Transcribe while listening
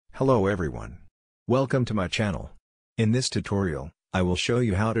Hello everyone. Welcome to my channel. In this tutorial, I will show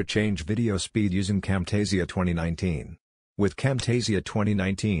you how to change video speed using Camtasia 2019. With Camtasia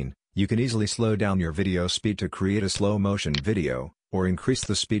 2019, you can easily slow down your video speed to create a slow motion video, or increase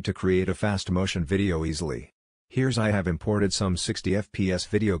the speed to create a fast motion video easily. Here's I have imported some 60 FPS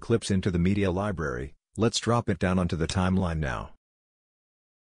video clips into the media library. Let's drop it down onto the timeline now.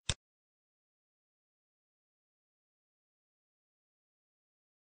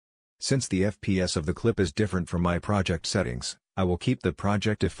 Since the FPS of the clip is different from my project settings, I will keep the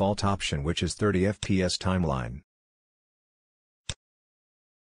project default option, which is 30 FPS timeline.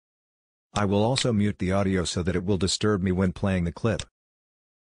 I will also mute the audio so that it will disturb me when playing the clip.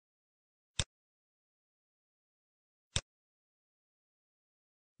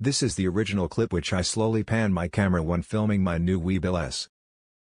 This is the original clip which I slowly pan my camera when filming my new Weebill.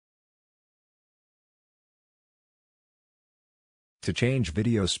 To change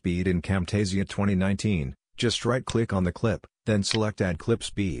video speed in Camtasia 2019, just right-click on the clip, then select Add Clip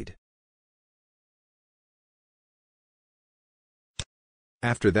Speed.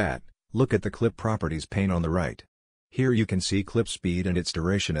 After that, look at the Clip Properties pane on the right. Here you can see clip speed and its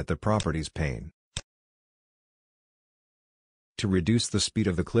duration at the Properties pane. To reduce the speed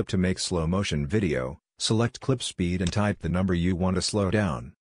of the clip to make slow motion video, select Clip Speed and type the number you want to slow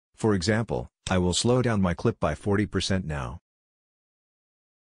down. For example, I will slow down my clip by 40% now.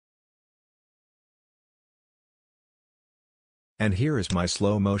 And here is my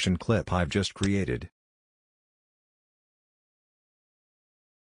slow motion clip I've just created.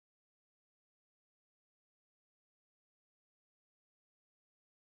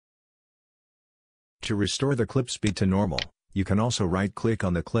 To restore the clip speed to normal, you can also right-click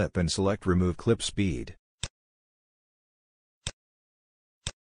on the clip and select Remove Clip Speed.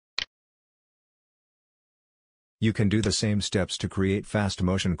 You can do the same steps to create fast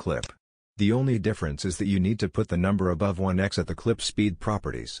motion clip. The only difference is that you need to put the number above 1x at the clip speed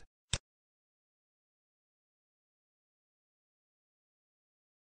properties.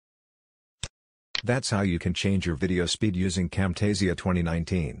 That's how you can change your video speed using Camtasia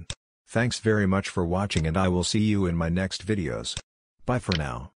 2019. Thanks very much for watching and I will see you in my next videos. Bye for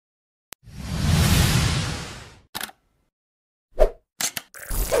now.